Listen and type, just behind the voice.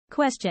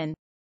Question.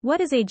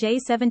 What is a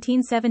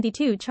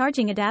J1772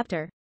 charging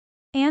adapter?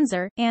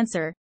 Answer.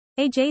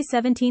 A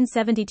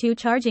J1772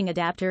 charging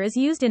adapter is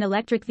used in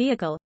electric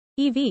vehicle,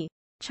 EV,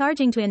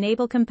 charging to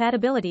enable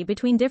compatibility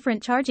between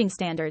different charging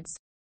standards.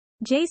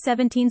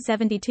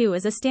 J1772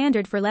 is a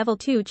standard for Level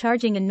 2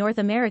 charging in North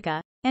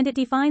America, and it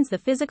defines the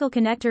physical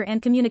connector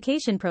and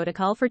communication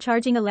protocol for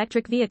charging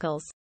electric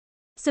vehicles.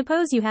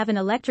 Suppose you have an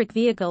electric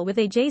vehicle with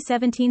a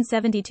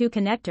J1772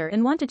 connector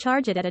and want to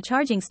charge it at a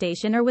charging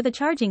station or with a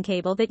charging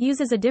cable that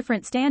uses a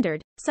different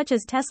standard, such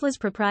as Tesla's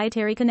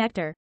proprietary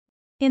connector.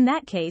 In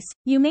that case,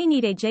 you may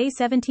need a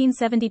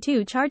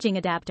J1772 charging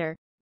adapter.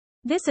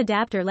 This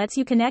adapter lets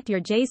you connect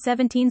your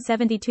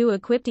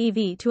J1772-equipped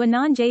EV to a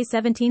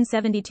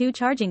non-J1772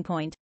 charging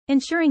point,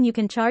 ensuring you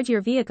can charge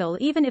your vehicle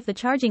even if the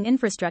charging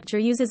infrastructure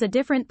uses a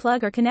different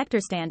plug or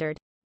connector standard.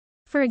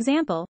 For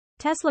example,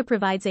 Tesla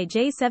provides a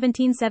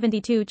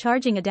J1772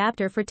 charging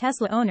adapter for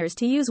Tesla owners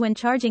to use when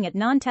charging at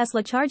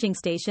non-Tesla charging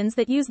stations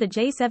that use the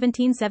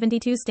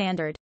J1772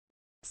 standard.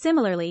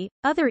 Similarly,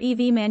 other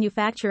EV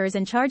manufacturers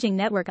and charging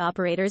network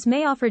operators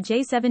may offer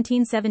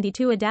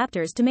J1772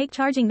 adapters to make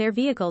charging their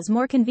vehicles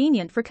more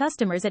convenient for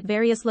customers at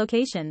various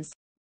locations.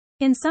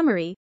 In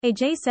summary, a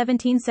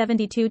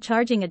J1772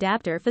 charging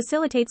adapter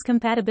facilitates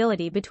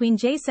compatibility between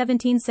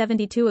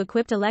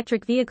J1772-equipped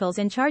electric vehicles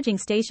and charging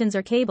stations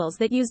or cables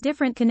that use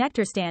different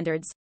connector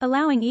standards,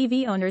 allowing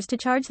EV owners to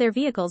charge their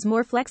vehicles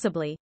more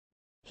flexibly.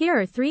 Here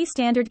are 3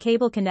 standard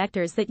cable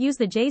connectors that use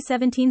the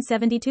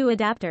J1772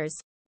 adapters.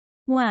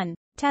 1.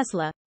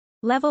 Tesla.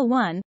 Level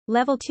 1,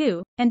 Level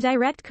 2, and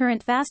Direct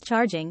Current Fast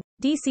Charging,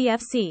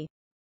 DCFC.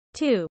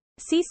 2.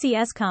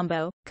 CCS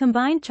Combo,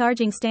 Combined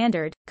Charging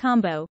Standard,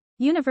 Combo,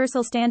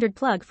 Universal Standard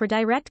Plug for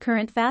Direct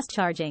Current Fast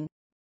Charging.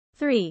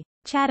 3.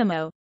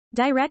 CHAdeMO,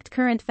 Direct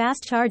Current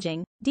Fast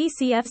Charging,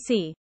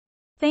 DCFC.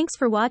 Thanks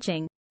for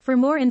watching. For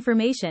more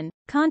information,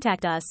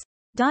 contact us.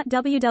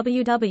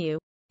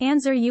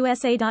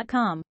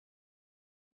 www.anzerusa.com